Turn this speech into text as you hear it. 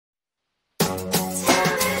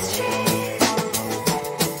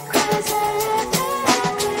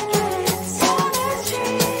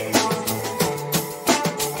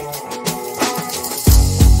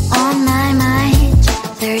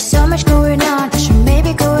There's so much going on, I should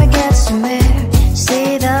maybe go and get some air.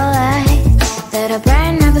 See the lights that are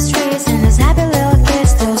brighten up the streets, and those happy little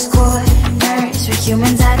kids, those corners where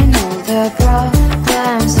humans hiding all the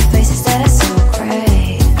problems, the faces that are so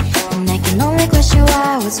great. And I can only question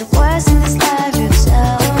why, what's the worst in this life, you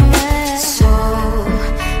tell me. So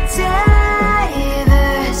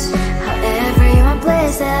diverse, how everyone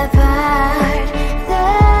plays their part. The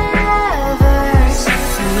verse,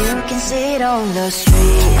 and you can see it on the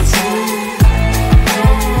streets.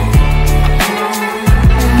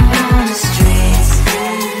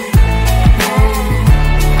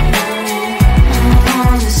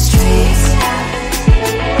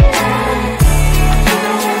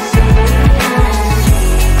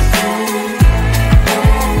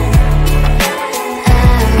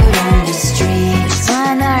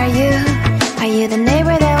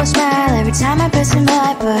 Time I pass him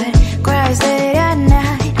by, but cries late at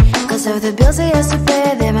night. Cause of the bills he has to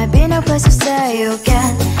pay, there might be no place to stay. You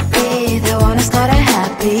can't be the one who's got a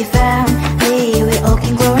happy family. We all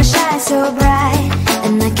can grow and shine so bright.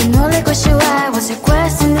 And I can only question why, what's your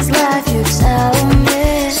quest in this life, you tell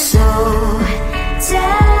me. So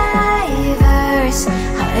diverse,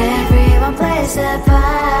 how everyone plays their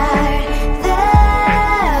part. The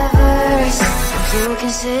verse, you can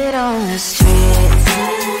sit on the street.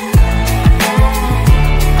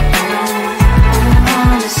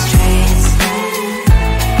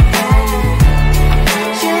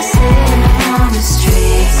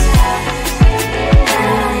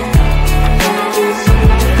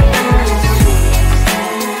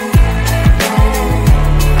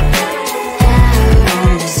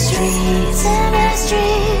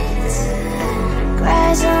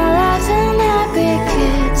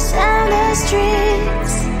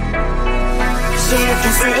 You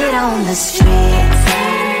can see it on the streets.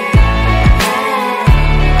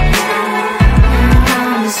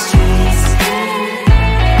 On the streets.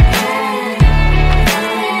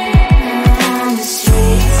 On the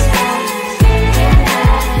streets.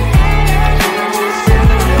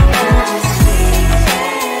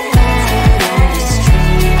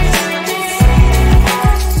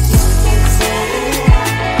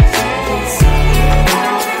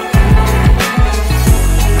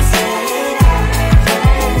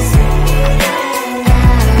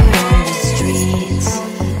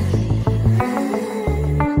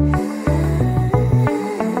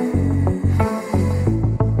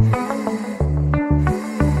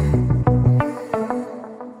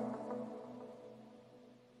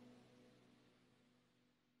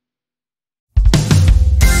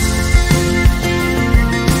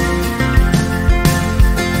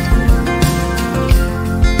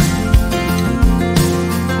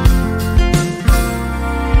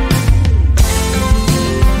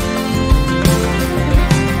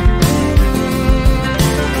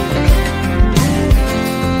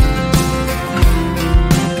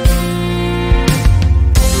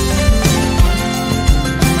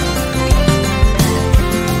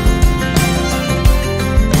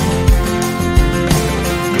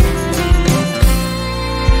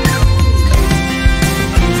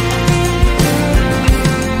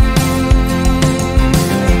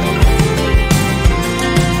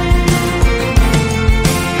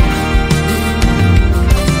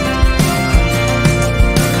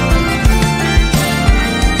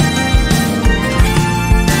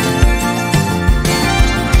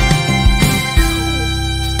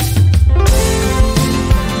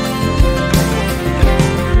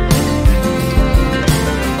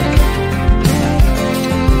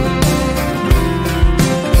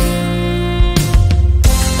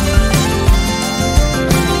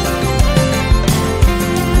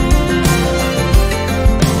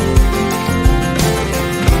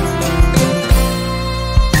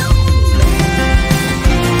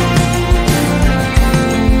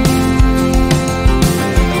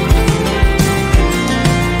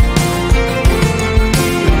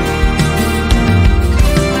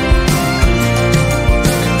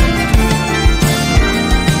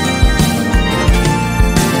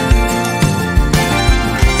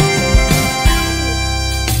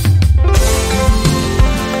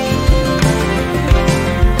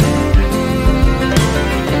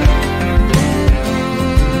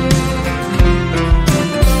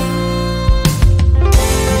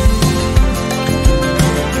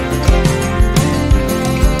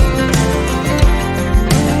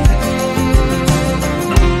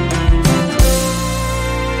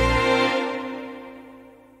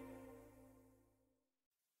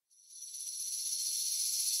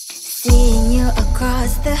 Seeing you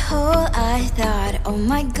across the hall, I thought, oh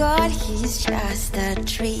my god, he's just a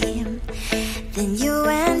dream. Then you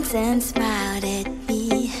went and smiled at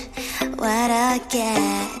me, what a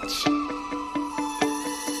catch.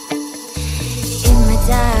 In my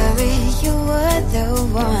diary, you were the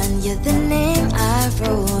one, you're the name I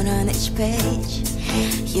wrote on each page.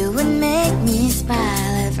 You would make me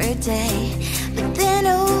smile every day, but then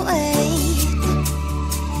oh wait,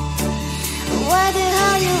 what the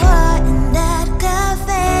hell you are in that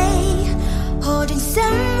cafe, holding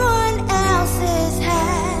someone else's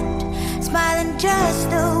hand, smiling just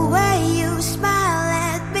the way you smile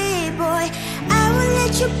at me, boy. I will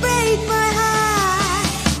let you break my heart.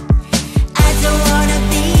 I don't wanna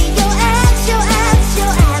be your ex, your ex,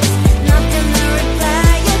 your ex. Not gonna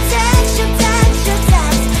reply your text, your text, your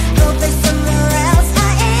text. Go play somewhere else,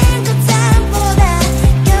 I ain't got time for that.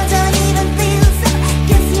 Girl, don't even feel so,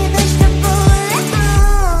 kiss me vegetable.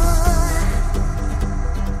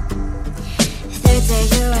 Third day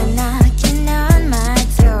you are knocking on my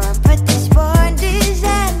door, but this board is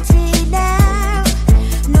empty now.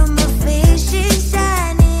 No more fishes,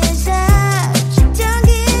 sun is up, you don't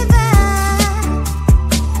give up.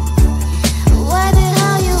 What the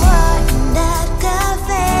hell you are in that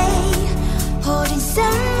cafe, holding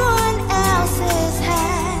someone else's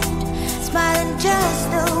hand, smiling just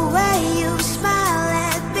the way you smile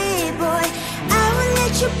at me, boy. I will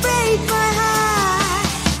let you break my heart.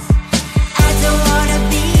 I don't wanna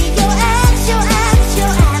be your ex, your ex,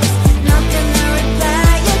 your ex. Not gonna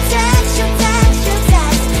reply your text, your text, your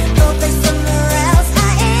text. Go play somewhere else,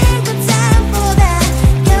 I ain't got time for that.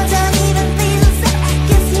 Girl, don't even feel so,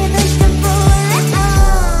 kiss me vegetable.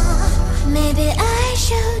 Maybe I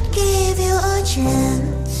should give you a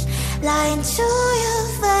chance. Lying to your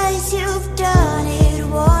face, you've done it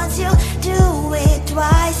once, you do it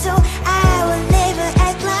twice, so I will never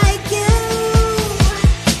act like you.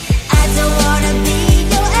 I don't wanna be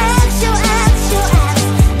your ex, your ex, your ex.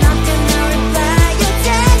 Not gonna reply your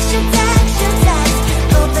text, your text, your text.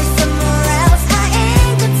 Go play somewhere else, I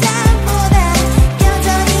ain't got time for that. Girl,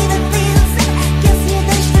 don't even feel so, kiss me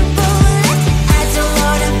vegetable. I don't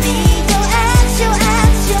wanna be your ex, your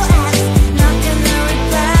ex, your ex. Not gonna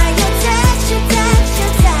reply your text, your text,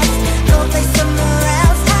 your text. Go play somewhere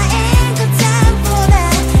else, I ain't got time for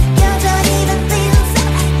that. Girl, don't even feel so,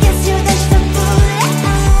 kiss you vegetable.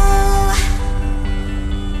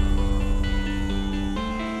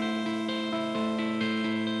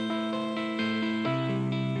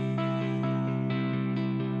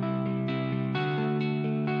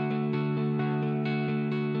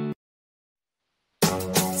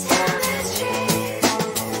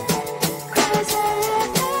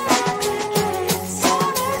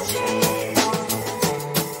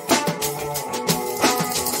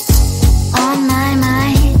 On my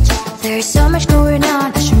mind, there's so much going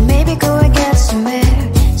on. I should maybe go and get somewhere.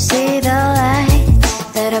 See the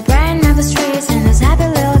lights that are brighten up the streets, and those happy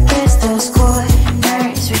little kids, those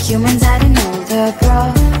corners where humans I don't know the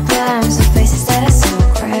problems, the faces that are so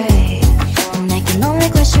great. And I can only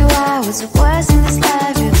question why was it worse in this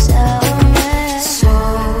life. You tell me so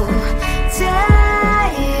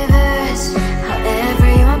diverse, how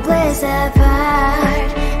everyone plays their part.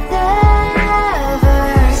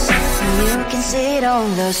 Diverse, and you can see it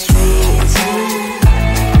on the streets.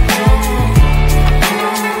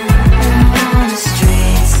 On the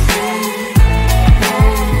streets.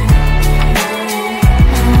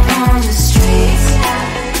 On the streets.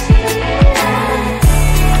 Out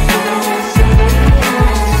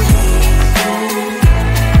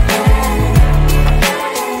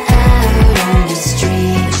on the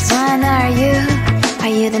streets. Which one are you? Are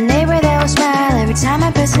you the neighbor that will smile every time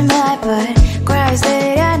I pass him by, but cries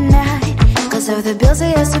late at night? Cause of the bills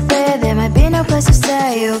I used to pay, there might be no place to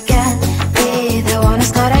stay. You can be the one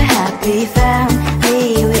who's got a happy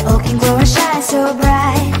family. We all can glow and shine so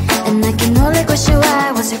bright, and I can only question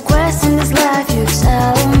why was your quest in this life. You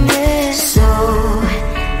tell me so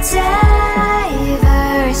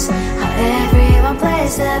diverse, how everyone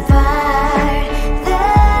plays their part.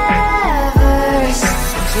 Diverse,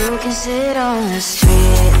 you can sit on the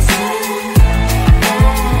streets.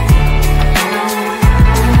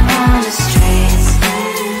 On the streets.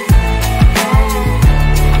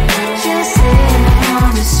 You sit on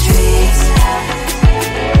the streets.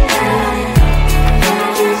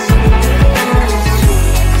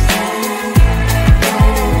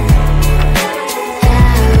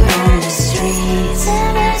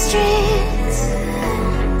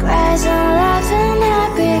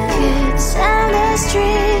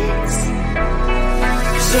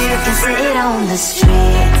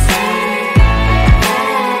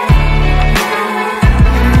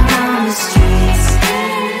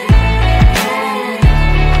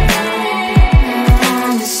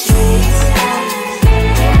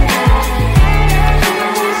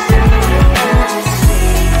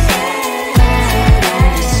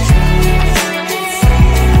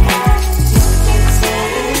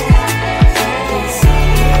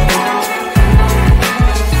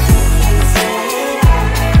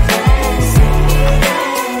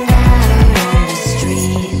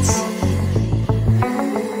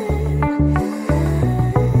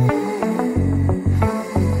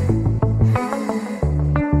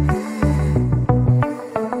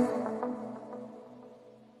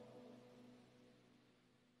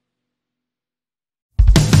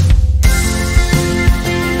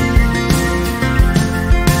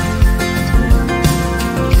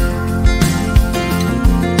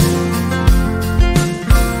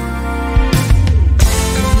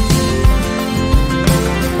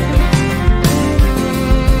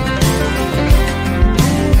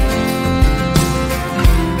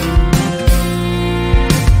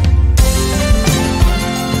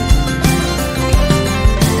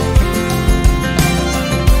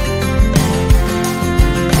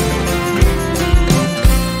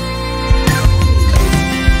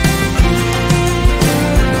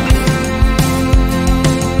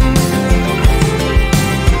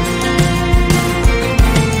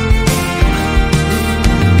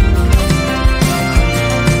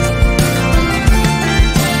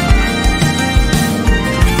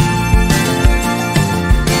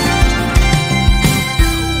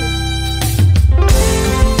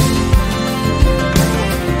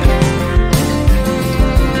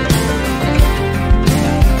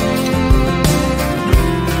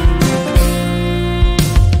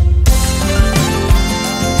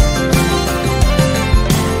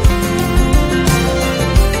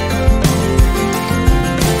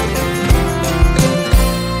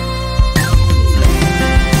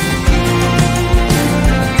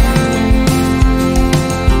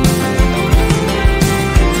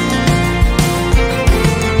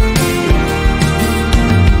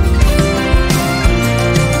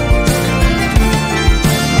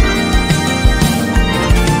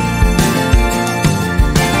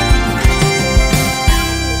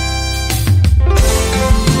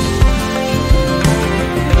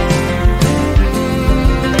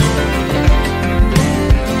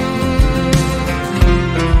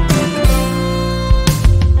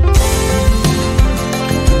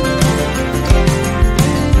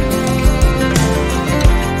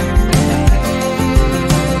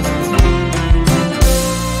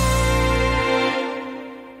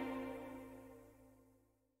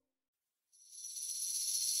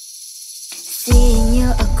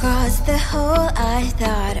 I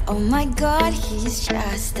thought, oh my God, he's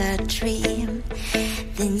just a dream.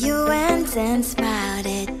 Then you went and smiled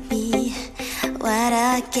at me. What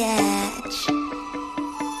a catch.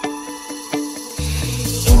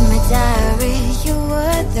 In my diary, you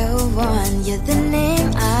were the one. You're the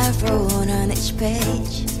name I wrote on each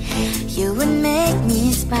page. You would make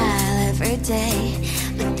me smile every day.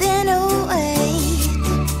 But then, oh wait,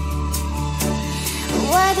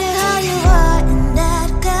 what the hell you are in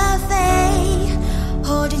that cafe,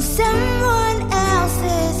 holding someone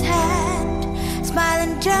else's hand,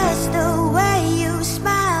 smiling just the way you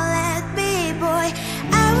smile at me, boy.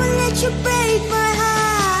 I will let you break my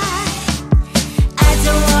heart. I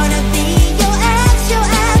don't wanna be your ex, your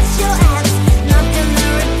ex, your ex. Not gonna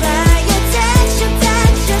reply your text, your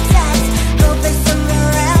text, your text. Go play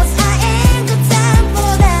somewhere else, I ain't got time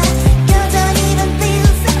for that. Girl, don't even feel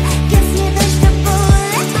so, kiss me vegetable.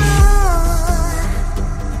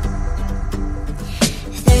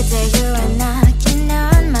 Third day you are knocking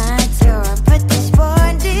on my door, but this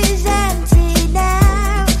board is empty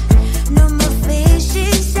now. No more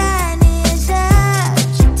fishes, sun is up,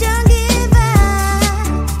 you don't give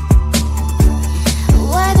up.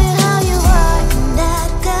 What the hell you are in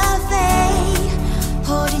that cafe,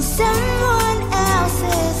 holding someone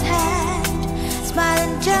else's hand,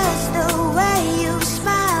 smiling just the way you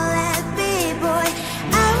smile at me, boy.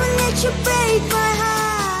 I will let you break my